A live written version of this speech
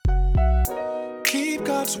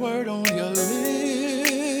God's word on your lips.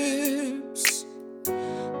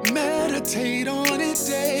 Meditate on it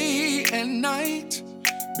day and night.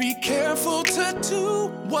 Be careful to do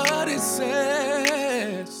what it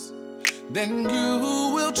says. Then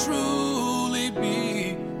you will truly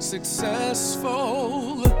be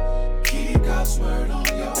successful. Keep God's word on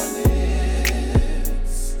your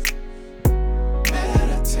lips.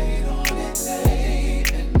 Meditate on it day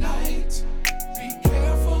and night. Be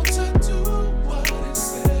careful to do what it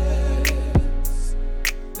says.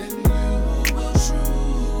 Then you will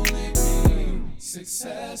truly be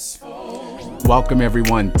successful. Welcome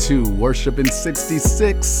everyone to Worship in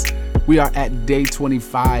 66. We are at day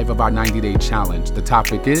 25 of our 90-day challenge. The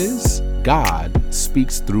topic is God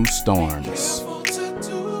speaks through storms.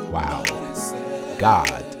 Wow.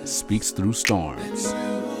 God speaks through storms.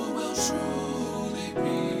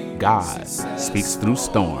 God speaks through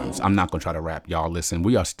storms. I'm not going to try to rap, y'all. Listen,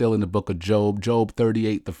 we are still in the book of Job. Job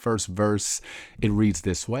 38, the first verse, it reads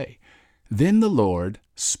this way. Then the Lord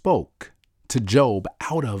spoke to Job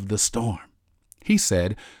out of the storm. He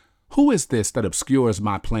said, "Who is this that obscures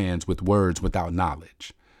my plans with words without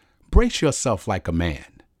knowledge? Brace yourself like a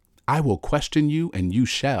man. I will question you, and you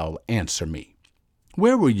shall answer me.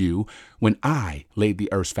 Where were you when I laid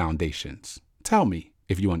the earth's foundations? Tell me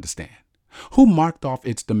if you understand. Who marked off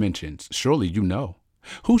its dimensions? Surely you know.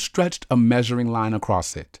 Who stretched a measuring line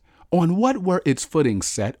across it? On what were its footings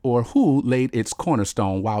set, or who laid its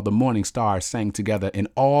cornerstone while the morning stars sang together and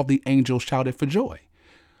all the angels shouted for joy?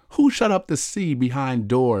 Who shut up the sea behind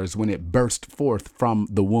doors when it burst forth from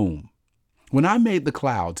the womb? When I made the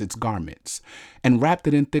clouds its garments and wrapped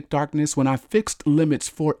it in thick darkness, when I fixed limits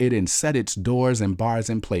for it and set its doors and bars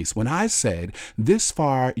in place, when I said, this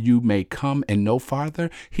far you may come and no farther,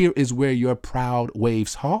 here is where your proud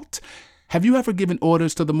waves halt. Have you ever given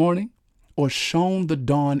orders to the morning or shown the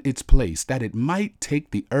dawn its place, that it might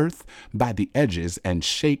take the earth by the edges and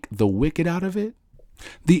shake the wicked out of it?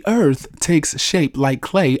 The earth takes shape like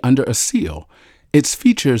clay under a seal. Its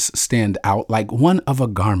features stand out like one of a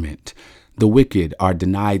garment. The wicked are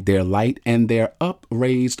denied their light, and their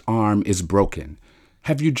upraised arm is broken.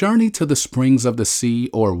 Have you journeyed to the springs of the sea,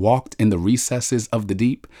 or walked in the recesses of the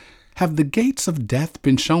deep? Have the gates of death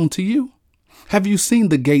been shown to you? Have you seen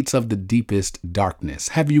the gates of the deepest darkness?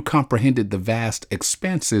 Have you comprehended the vast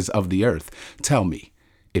expanses of the earth? Tell me,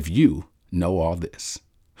 if you know all this.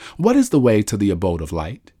 What is the way to the abode of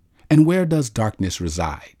light? And where does darkness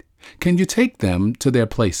reside? Can you take them to their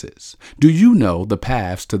places? Do you know the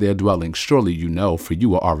paths to their dwellings? Surely you know, for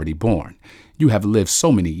you are already born. You have lived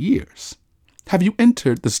so many years. Have you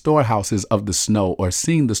entered the storehouses of the snow, or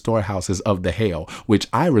seen the storehouses of the hail, which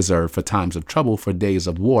I reserve for times of trouble, for days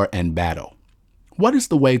of war and battle? What is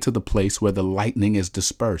the way to the place where the lightning is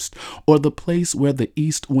dispersed, or the place where the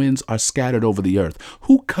east winds are scattered over the earth?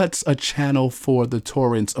 Who cuts a channel for the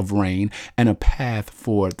torrents of rain and a path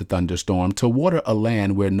for the thunderstorm, to water a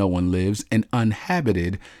land where no one lives, an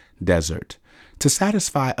uninhabited desert, to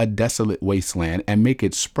satisfy a desolate wasteland and make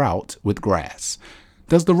it sprout with grass?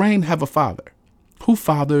 Does the rain have a father? Who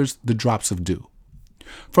fathers the drops of dew?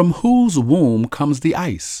 From whose womb comes the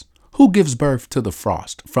ice? Who gives birth to the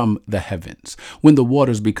frost from the heavens, when the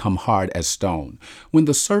waters become hard as stone? When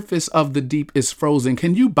the surface of the deep is frozen,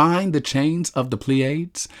 can you bind the chains of the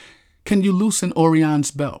Pleiades? Can you loosen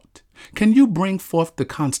Orion's belt? Can you bring forth the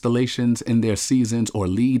constellations in their seasons, or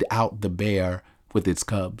lead out the bear with its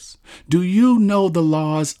cubs? Do you know the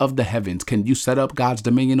laws of the heavens? Can you set up God's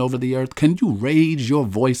dominion over the earth? Can you raise your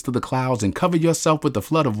voice to the clouds and cover yourself with the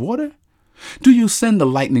flood of water? Do you send the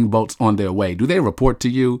lightning bolts on their way? Do they report to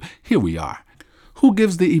you? Here we are. Who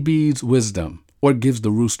gives the Ebids wisdom, or gives the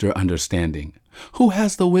rooster understanding? Who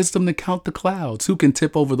has the wisdom to count the clouds? Who can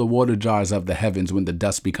tip over the water jars of the heavens when the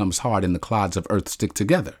dust becomes hard and the clods of earth stick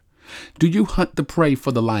together? Do you hunt the prey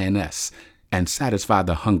for the lioness and satisfy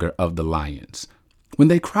the hunger of the lions? When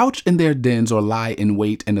they crouch in their dens or lie in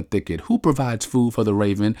wait in a thicket, who provides food for the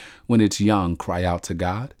raven when its young cry out to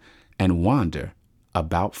God and wander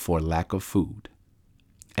about for lack of food?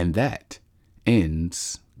 And that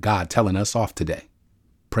ends God telling us off today.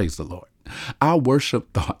 Praise the Lord. Our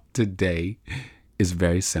worship thought today is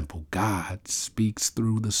very simple. God speaks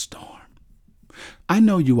through the storm. I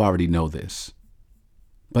know you already know this,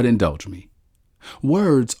 but indulge me.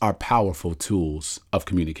 Words are powerful tools of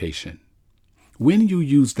communication. When you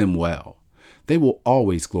use them well, they will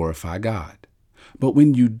always glorify God. But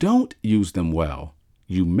when you don't use them well,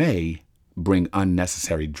 you may bring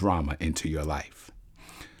unnecessary drama into your life.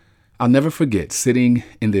 I'll never forget sitting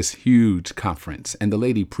in this huge conference, and the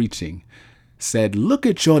lady preaching said, "Look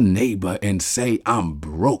at your neighbor and say, I'm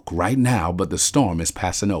broke right now, but the storm is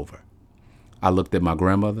passing over." I looked at my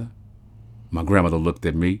grandmother. My grandmother looked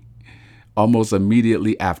at me. Almost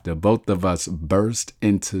immediately after, both of us burst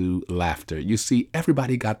into laughter. You see,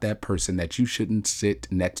 everybody got that person that you shouldn't sit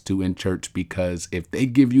next to in church, because if they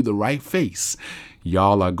give you the right face,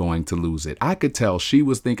 y'all are going to lose it. I could tell she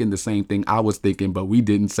was thinking the same thing I was thinking, but we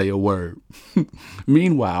didn't say a word.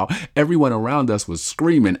 Meanwhile, everyone around us was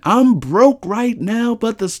screaming, "I'm broke right now,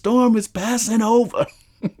 but the storm is passing over."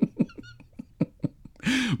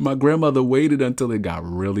 My grandmother waited until it got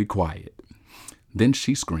really quiet. Then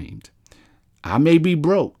she screamed, "I may be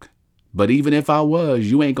broke, but even if I was,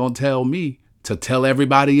 you ain't gonna tell me to tell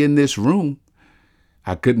everybody in this room."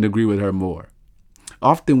 I couldn't agree with her more.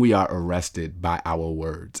 Often we are arrested by our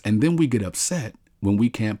words, and then we get upset when we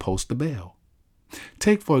can't post the bail.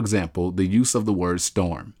 Take, for example, the use of the word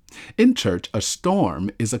storm. In church, a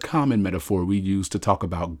storm is a common metaphor we use to talk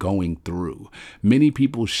about going through. Many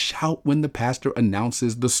people shout when the pastor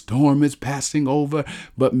announces the storm is passing over,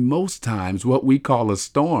 but most times what we call a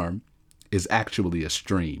storm is actually a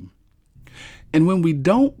stream. And when we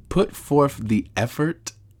don't put forth the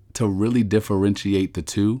effort to really differentiate the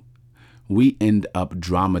two, we end up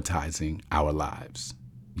dramatizing our lives.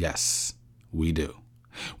 Yes, we do.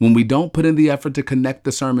 When we don't put in the effort to connect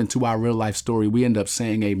the sermon to our real life story, we end up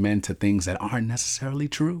saying amen to things that aren't necessarily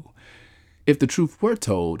true. If the truth were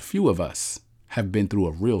told, few of us have been through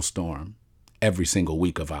a real storm every single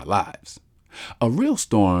week of our lives. A real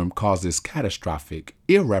storm causes catastrophic,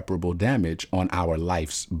 irreparable damage on our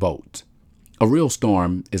life's boat. A real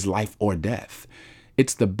storm is life or death.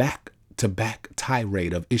 It's the back-to-back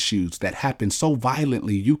tirade of issues that happen so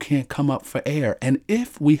violently you can't come up for air. And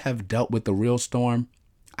if we have dealt with the real storm,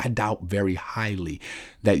 I doubt very highly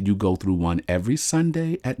that you go through one every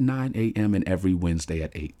Sunday at 9 a.m. and every Wednesday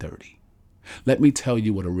at 8:30. Let me tell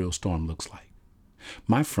you what a real storm looks like.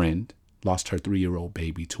 My friend lost her 3-year-old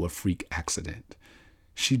baby to a freak accident.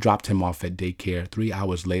 She dropped him off at daycare. 3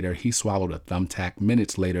 hours later, he swallowed a thumbtack.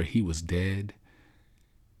 Minutes later, he was dead.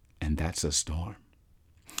 And that's a storm.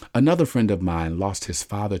 Another friend of mine lost his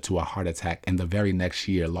father to a heart attack, and the very next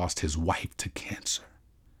year lost his wife to cancer.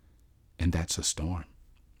 And that's a storm.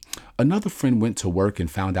 Another friend went to work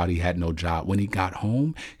and found out he had no job. When he got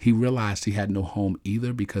home, he realized he had no home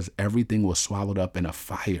either, because everything was swallowed up in a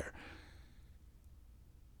fire.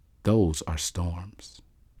 Those are storms.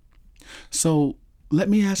 So let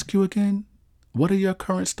me ask you again, what are your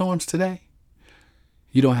current storms today?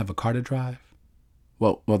 You don't have a car to drive?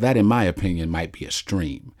 Well, that in my opinion might be a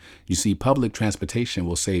stream. You see, public transportation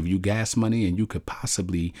will save you gas money, and you could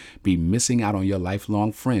possibly be missing out on your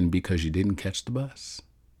lifelong friend because you didn't catch the bus.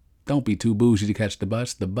 Don't be too bougie to catch the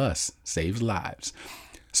bus. The bus saves lives.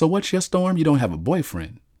 So what's your storm? You don't have a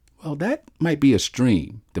boyfriend. Well, that might be a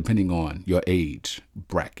stream, depending on your age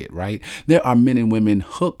bracket, right? There are men and women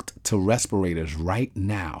hooked to respirators right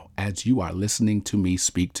now as you are listening to me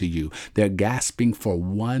speak to you. They're gasping for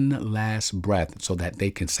one last breath so that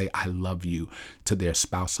they can say, "I love you," to their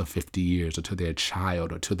spouse of 50 years, or to their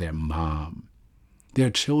child, or to their mom. There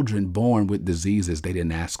are children born with diseases they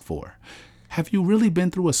didn't ask for. Have you really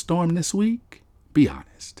been through a storm this week? Be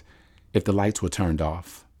honest. If the lights were turned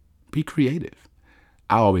off, be creative.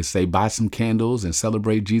 I always say, buy some candles and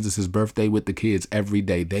celebrate Jesus' birthday with the kids every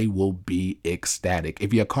day. They will be ecstatic.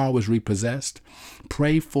 If your car was repossessed,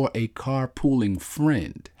 pray for a carpooling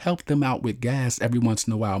friend. Help them out with gas every once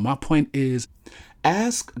in a while. My point is,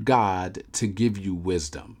 ask God to give you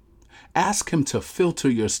wisdom. Ask him to filter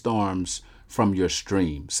your storms from your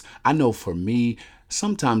streams. I know for me,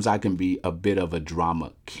 sometimes I can be a bit of a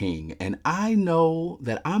drama king, and I know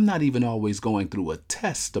that I'm not even always going through a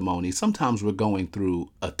testimony. Sometimes we're going through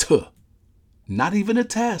a not even a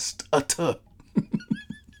test, a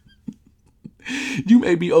You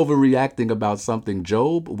may be overreacting about something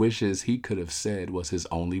Job wishes he could have said was his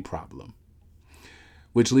only problem.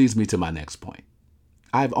 Which leads me to my next point.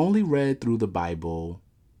 I've only read through the Bible,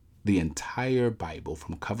 the entire Bible,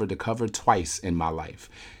 from cover to cover, twice in my life.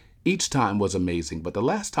 Each time was amazing, but the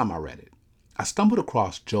last time I read it, I stumbled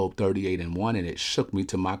across Job 38:1, and it shook me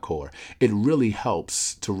to my core. It really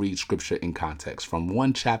helps to read scripture in context from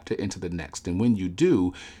one chapter into the next. And when you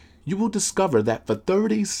do, you will discover that for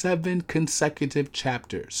 37 consecutive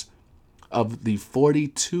chapters of the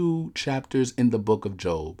 42 chapters in the book of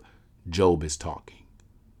Job, Job is talking.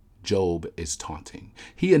 Job is taunting.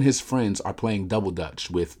 He and his friends are playing double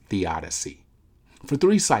dutch with theodicy. For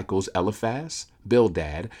 3 cycles, Eliphaz,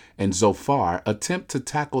 Bildad, and Zophar attempt to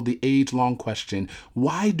tackle the age-long question,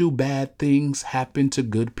 why do bad things happen to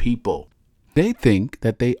good people? They think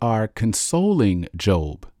that they are consoling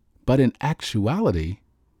Job, but in actuality,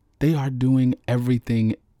 they are doing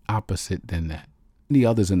everything opposite than that. The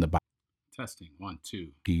others in the Bible. Testing, 1,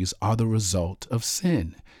 2. These are the result of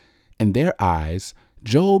sin. In their eyes,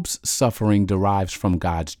 Job's suffering derives from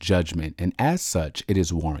God's judgment, and as such, it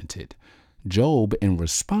is warranted. Job, in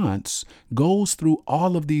response, goes through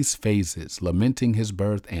all of these phases, lamenting his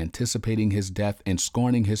birth, anticipating his death, and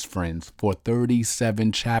scorning his friends for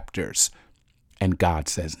 37 chapters. And God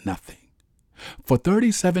says nothing. For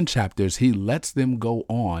 37 chapters, he lets them go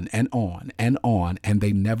on and on and on, and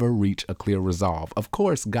they never reach a clear resolve. Of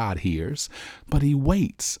course, God hears, but he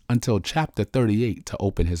waits until chapter 38 to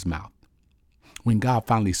open his mouth. When God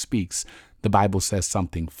finally speaks, the Bible says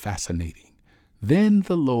something fascinating. Then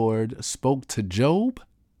the Lord spoke to Job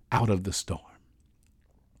out of the storm.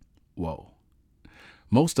 Whoa.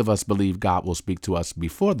 Most of us believe God will speak to us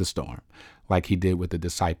before the storm, like he did with the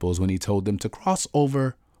disciples when he told them to cross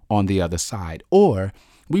over on the other side. Or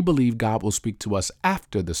we believe God will speak to us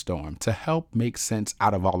after the storm to help make sense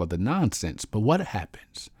out of all of the nonsense. But what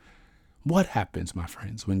happens? What happens, my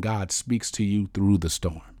friends, when God speaks to you through the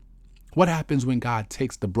storm? What happens when God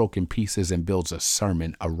takes the broken pieces and builds a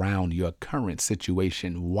sermon around your current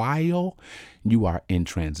situation while you are in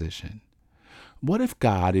transition? What if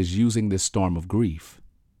God is using this storm of grief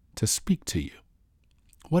to speak to you?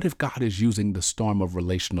 What if God is using the storm of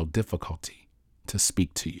relational difficulty to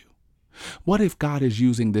speak to you? What if God is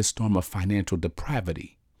using this storm of financial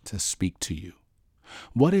depravity to speak to you?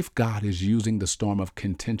 What if God is using the storm of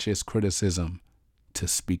contentious criticism to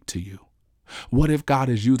speak to you? What if God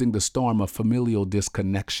is using the storm of familial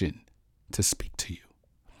disconnection to speak to you?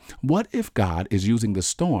 What if God is using the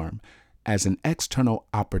storm as an external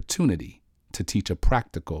opportunity to teach a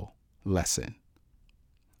practical lesson?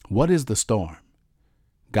 What is the storm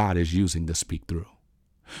God is using to speak through?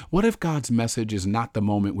 What if God's message is not the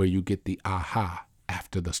moment where you get the aha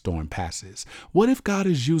after the storm passes? What if God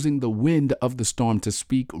is using the wind of the storm to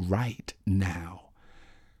speak right now?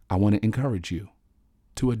 I want to encourage you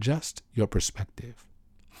to adjust your perspective.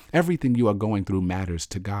 Everything you are going through matters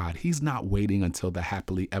to God. He's not waiting until the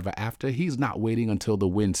happily ever after. He's not waiting until the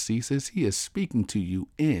wind ceases. He is speaking to you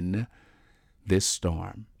in this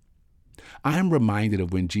storm. I am reminded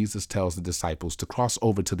of when Jesus tells the disciples to cross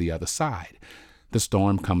over to the other side. The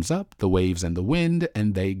storm comes up, the waves and the wind,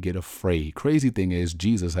 and they get afraid. Crazy thing is,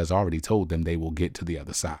 Jesus has already told them they will get to the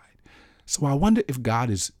other side. So I wonder if God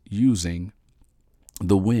is using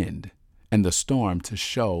the wind and the storm to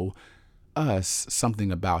show us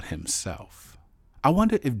something about himself. I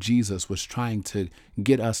wonder if Jesus was trying to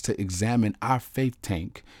get us to examine our faith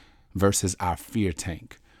tank versus our fear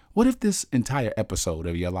tank. What if this entire episode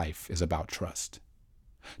of your life is about trust?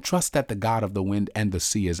 Trust that the God of the wind and the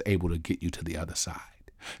sea is able to get you to the other side.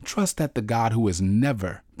 Trust that the God who has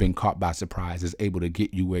never been caught by surprise is able to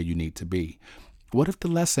get you where you need to be. What if the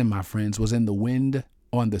lesson, my friends, was in the wind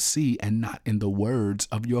on the sea and not in the words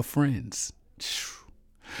of your friends?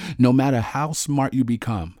 No matter how smart you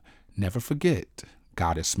become, never forget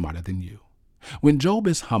God is smarter than you. When Job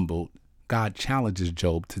is humbled, God challenges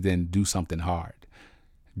Job to then do something hard.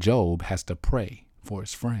 Job has to pray for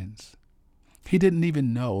his friends. He didn't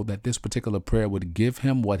even know that this particular prayer would give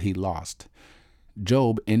him what he lost.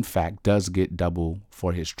 Job, in fact, does get double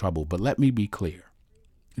for his trouble. But let me be clear.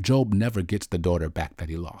 Job never gets the daughter back that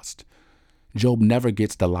he lost. Job never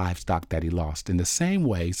gets the livestock that he lost. In the same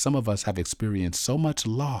way, some of us have experienced so much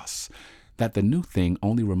loss that the new thing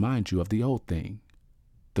only reminds you of the old thing,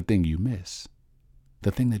 the thing you miss,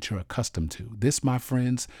 the thing that you're accustomed to. This, my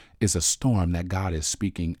friends, is a storm that God is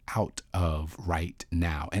speaking out of right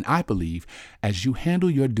now. And I believe as you handle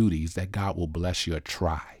your duties that God will bless your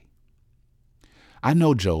try. I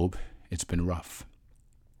know, Job, it's been rough,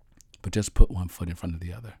 but just put one foot in front of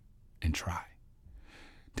the other and try.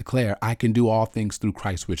 Declare, I can do all things through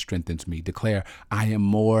Christ, which strengthens me. Declare, I am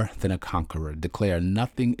more than a conqueror. Declare,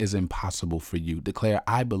 nothing is impossible for you. Declare,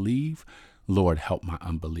 I believe. Lord, help my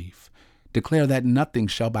unbelief. Declare that nothing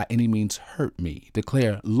shall by any means hurt me.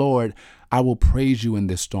 Declare, Lord, I will praise you in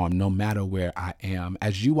this storm, no matter where I am.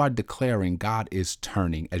 As you are declaring, God is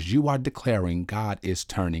turning. As you are declaring, God is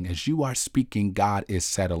turning. As you are speaking, God is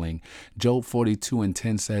settling. Job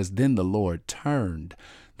 42:10 says, Then the Lord turned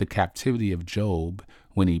the captivity of Job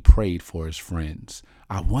when he prayed for his friends.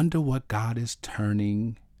 I wonder what God is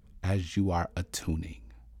turning as you are attuning.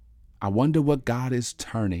 I wonder what God is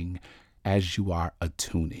turning as you are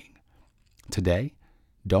attuning. Today,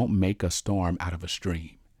 don't make a storm out of a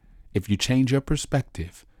stream. If you change your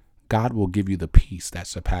perspective, God will give you the peace that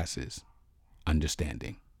surpasses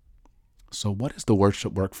understanding. So what is the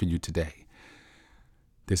worship work for you today?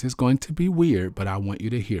 This is going to be weird, but I want you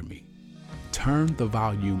to hear me. Turn the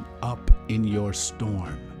volume up in your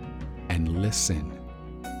storm and listen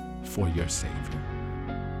for your Savior.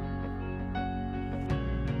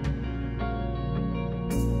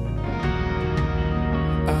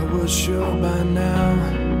 was sure by now,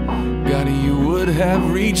 God, you would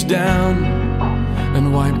have reached down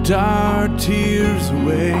and wiped our tears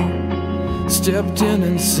away, stepped in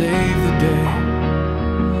and saved the day.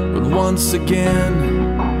 But once again,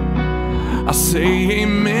 I say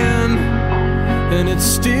amen, and it's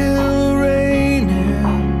still raining.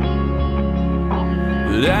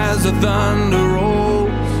 But as the thunder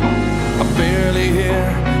rolls, I barely hear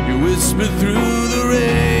you whisper through the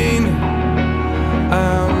rain,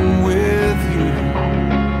 I'm with you.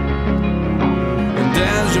 And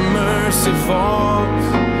as your mercy falls,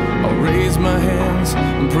 I'll raise my hands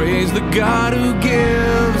and praise the God who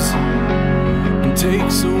gives and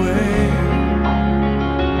takes away.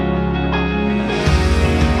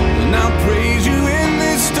 And I'll praise you in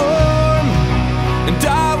this storm, and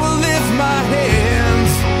I will lift my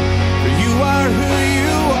hands, for you are who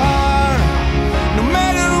you are, no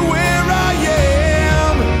matter where I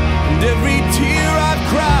am. And every tear I've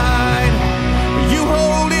cried, you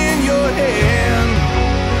hold in your hand.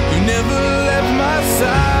 You never left my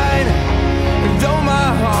side, and though my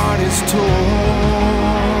heart is torn,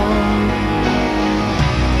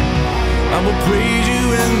 I will praise you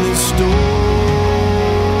in the storm.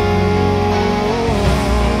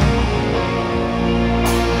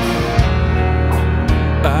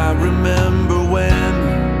 I remember when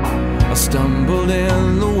I stumbled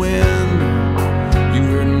in the wind, you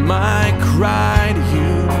heard my cry to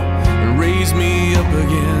you and raised me up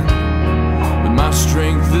again. But my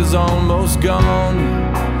strength is almost gone.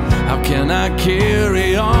 How can I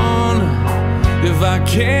carry on if I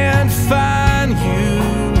can't find you?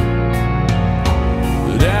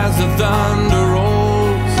 But as the thunder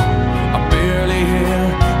rolls, I barely hear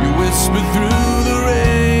you whisper through the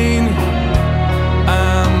rain,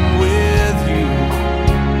 I'm with you.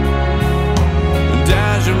 And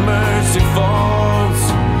as your mercy falls,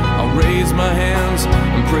 I'll raise my hands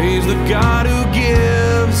and praise the God who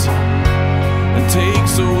gives and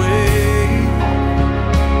takes away.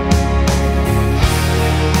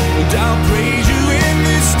 And I'll praise you in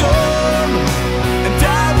this storm.